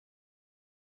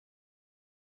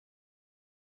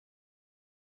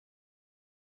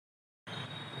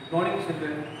Morning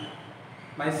children,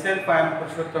 myself I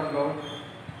am Goud,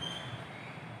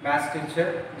 Maths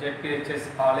teacher, JPHS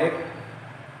Alek,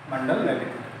 Mandal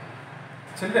Nallik.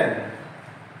 Children,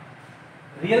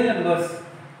 real numbers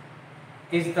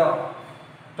is the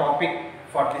topic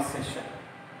for this session.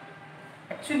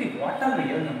 Actually, what are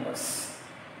real numbers?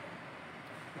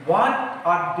 What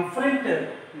are different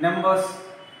numbers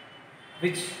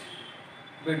which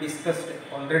we discussed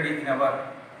already in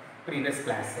our previous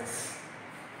classes?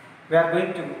 We are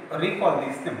going to recall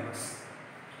these numbers.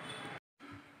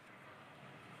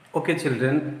 Okay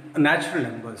children, natural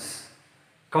numbers.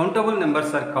 Countable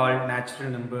numbers are called natural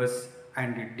numbers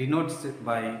and it denotes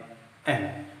by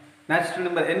n. Natural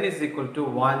number n is equal to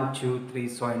 1, 2, 3,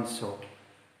 so and so.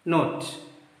 Note,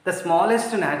 the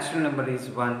smallest natural number is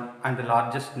 1 and the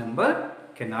largest number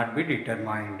cannot be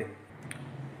determined.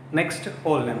 Next,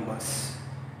 whole numbers.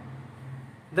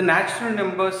 The natural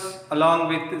numbers along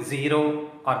with 0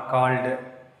 are called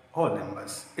whole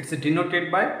numbers. It's denoted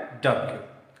by W.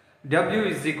 W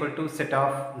is equal to set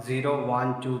of 0,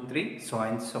 1, 2, 3, so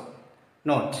and so.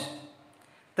 Note,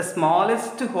 the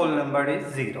smallest whole number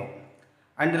is 0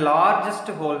 and the largest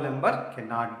whole number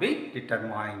cannot be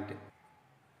determined.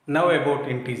 Now about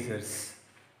integers.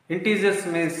 Integers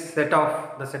means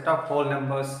the set of whole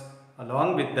numbers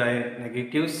along with their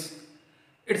negatives.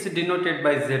 It's denoted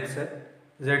by Z.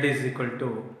 Z is equal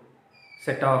to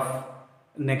set of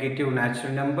negative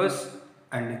natural numbers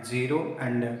and 0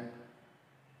 and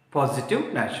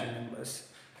positive natural numbers.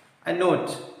 And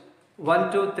note,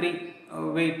 1, 2, 3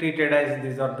 we treated as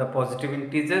these are the positive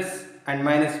integers, and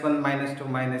minus 1, minus 2,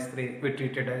 minus 3 we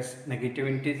treated as negative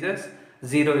integers.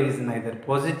 0 is neither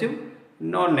positive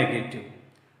nor negative.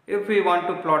 If we want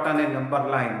to plot on a number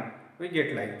line, we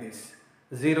get like this.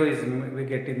 0 is we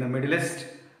get in the middleist,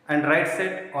 and right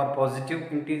side are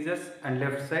positive integers and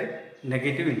left side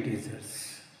negative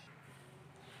integers.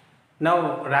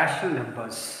 Now rational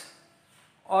numbers,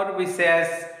 or we say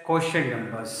as quotient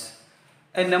numbers.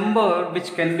 A number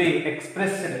which can be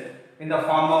expressed in the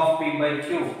form of P by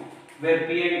Q, where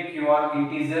P and Q are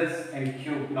integers and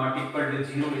Q not equal to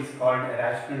 0 is called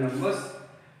rational numbers.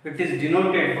 It is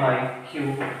denoted by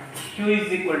Q. Q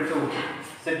is equal to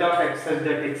set of x such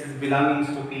that x is belonging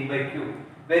to P by Q,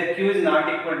 where Q is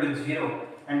not equal to 0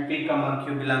 and P comma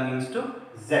Q belongs to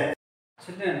Z.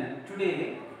 Children,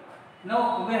 today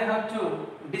now we have to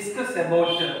discuss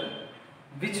about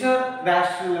which are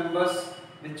rational numbers,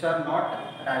 which are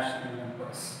not rational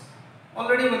numbers.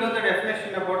 Already we know the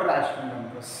definition about rational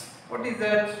numbers. What is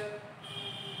that?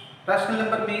 Rational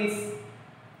number means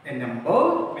a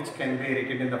number which can be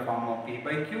written in the form of P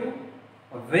by Q,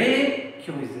 where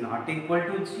Q is not equal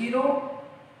to 0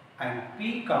 and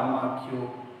P comma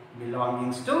Q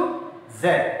belongs to Z.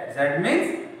 Z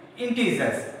means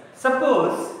integers.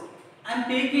 Suppose I am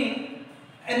taking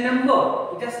a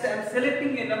number, just I am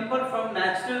selecting a number from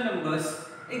natural numbers,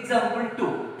 example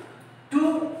 2.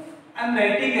 2 I am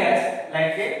writing as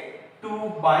like a 2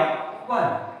 by 1.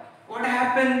 What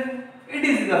happened? It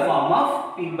is in the form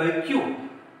of P by Q.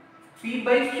 P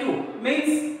by Q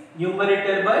means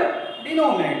numerator by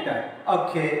denominator.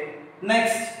 Okay.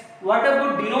 Next, what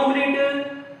about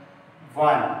denominator?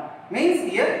 1.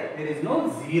 Means here there is no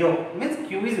 0. Means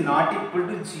Q is not equal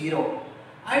to 0.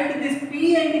 And this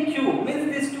P and Q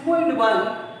means this 2 and 1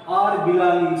 are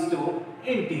belonging to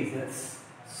integers.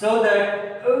 So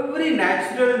that every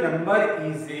natural number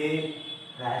is a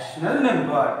rational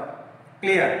number.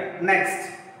 Clear? Next,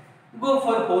 go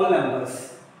for whole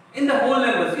numbers. In the whole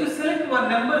numbers, you select one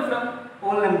number from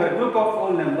whole number, group of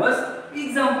whole numbers.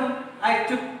 Example, I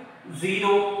took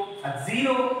 0. At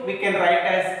 0 we can write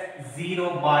as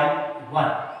 0 by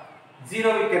 1.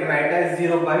 0 we can write as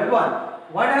 0 by 1.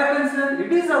 What happens then?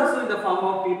 It is also in the form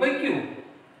of P by Q.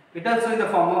 It also in the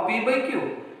form of P by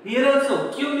Q. Here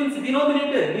also Q means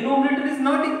denominator. Denominator is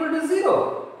not equal to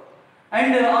 0.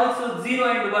 And also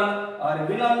 0 and 1 are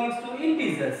belonging to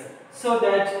integers. So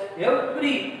that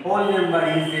every whole number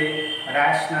is a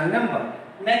rational number.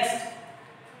 Next,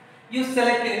 you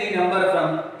select any number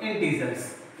from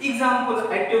integers. Example,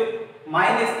 I took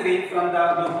minus 3 from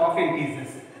the group of integers.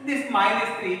 This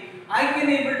minus 3, I can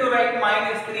able to write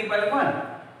minus 3 by 1.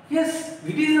 Yes,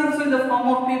 it is also in the form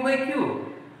of P by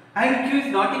Q. And Q is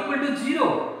not equal to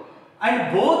 0.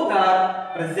 And both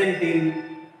are present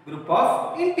in group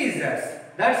of integers.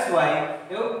 That's why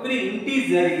every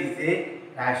integer is a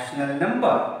rational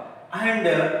number. And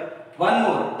one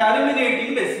more,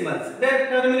 terminating decimals. That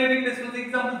terminating decimals,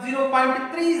 example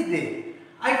 0.3 is there.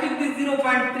 I took this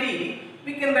 0.3,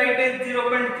 we can write as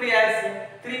 0.3 as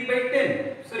 3 by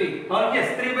 10. Sorry,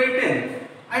 yes, 3 by 10.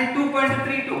 And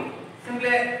 2.32. Simply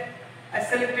I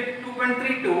selected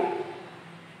 2.32,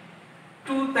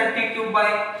 232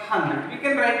 by 100. We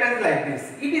can write as like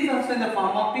this. It is also in the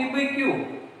form of P by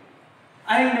Q.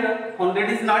 And 100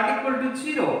 is not equal to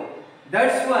 0.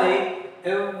 That's why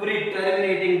every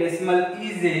terminating decimal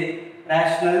is a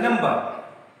rational number.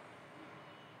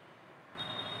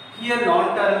 Here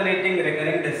non-terminating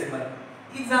recurring decimal.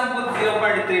 Example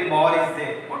 0.3 bar is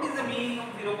there. What is the meaning of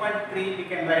 0.3? We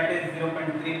can write as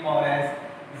 0.3 power as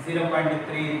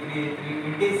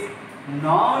 0.333. It is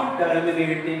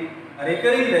non-terminating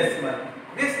recurring decimal.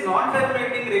 This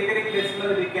non-terminating recurring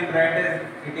decimal we can write as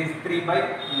it is 3 by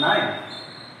 9.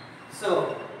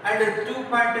 So, and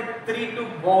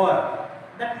 2.32 bar,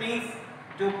 that means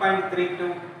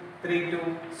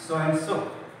 2.3232 so and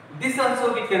so. This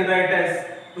also we can write as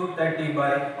 230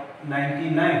 by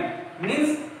 99.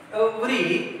 Means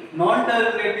every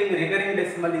non-terminating recurring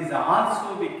decimal is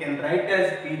also we can write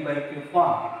as P by Q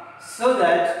form. So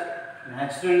that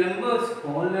natural numbers,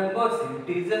 whole numbers,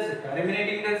 integers,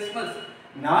 terminating decimals,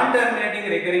 non-terminating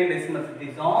recurring decimals,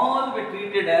 these all be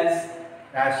treated as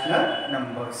rational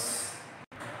numbers.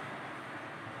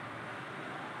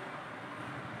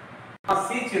 Now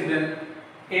see children,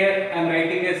 here I am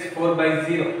writing as 4 by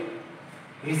 0.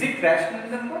 Is it rational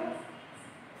number?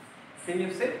 Can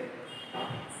you say?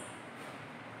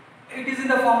 It is in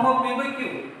the form of P by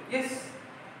Q. Yes.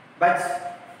 But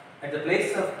at the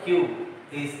place of Q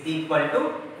is equal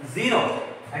to 0.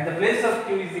 At the place of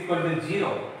Q is equal to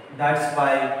 0. That's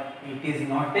why it is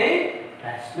not a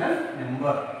rational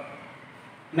number.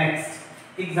 Next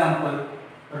example,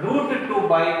 root 2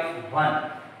 by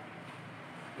 1.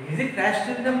 Is it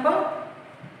rational number?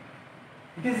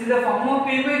 It is in the form of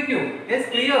P by Q. Yes,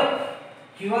 clear.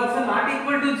 Q also not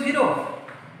equal to 0.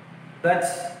 But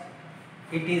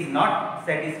it is not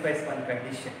satisfies one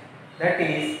condition. That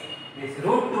is, this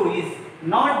root 2 is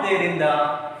not there in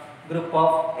the group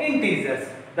of integers.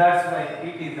 That's why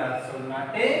it is also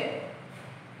not a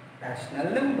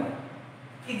rational number.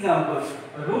 Example,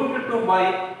 root 2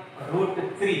 by root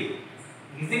 3.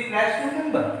 Is it rational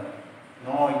number?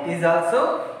 No, it is also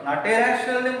not a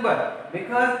rational number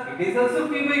because it is also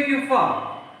P by Q form.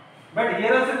 But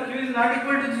here also Q is not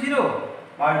equal to 0.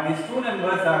 But these two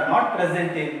numbers are not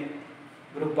present in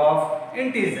group of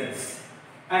integers.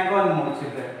 And one more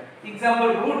children.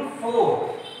 Example, root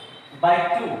 4 by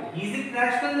 2. Is it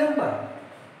rational number?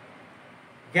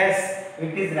 Yes,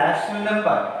 it is rational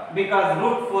number because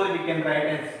root 4 we can write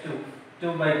as 2.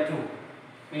 2 by 2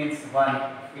 means 1.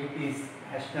 It is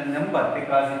rational number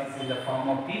because it is in the form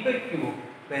of P by Q,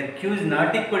 where Q is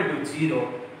not equal to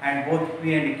 0 and both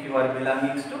P and Q are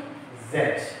belonging to Z.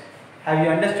 Have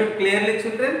you understood clearly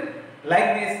children?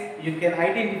 Like this you can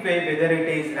identify whether it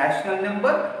is rational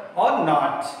number or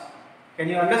not. Can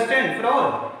you understand for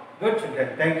all? Good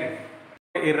children, thank you.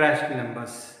 Irrational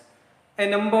numbers. A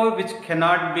number which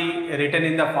cannot be written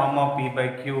in the form of P by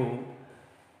Q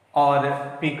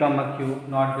or P comma Q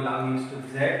not belonging to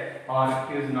Z or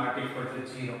Q is not equal to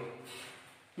 0.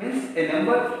 Means a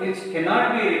number which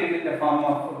cannot be written in the form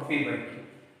of P by Q.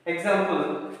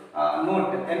 Example,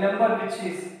 note a number which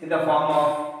is in the form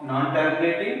of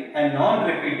non-terminating and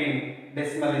non-repeating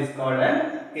decimal is called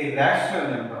an irrational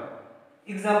number.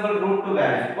 Example, root 2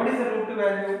 value. What is the root 2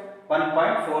 value?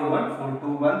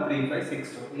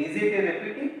 1.414213562. Is it a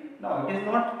repeating? No, it is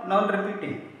not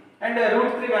non-repeating. And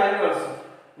root 3 value also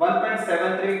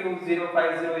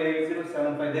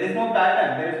 1.7320508075. There is no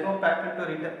pattern. There is no pattern to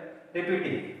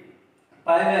repeating.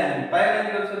 Pi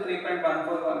value also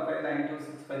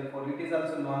 3.14159264. It is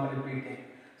also non-repeating.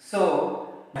 So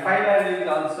pi value is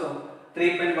also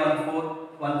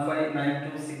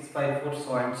 3.14159264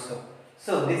 so and so.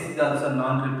 So this is also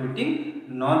non-repeating,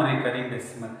 non-recurring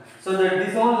decimal. So that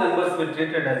these all numbers were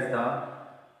treated as the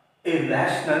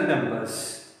irrational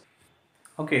numbers.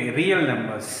 Okay, real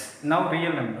numbers. Now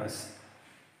real numbers.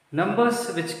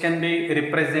 Numbers which can be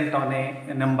represented on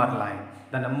a number line.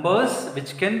 The numbers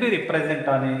which can be represented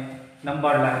on a number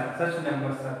line, such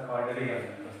numbers are called real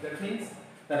numbers. That means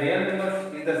the real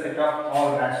numbers is the set of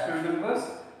all rational numbers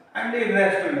and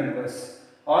irrational numbers.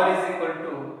 R is equal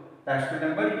to rational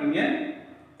number union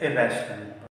irrational.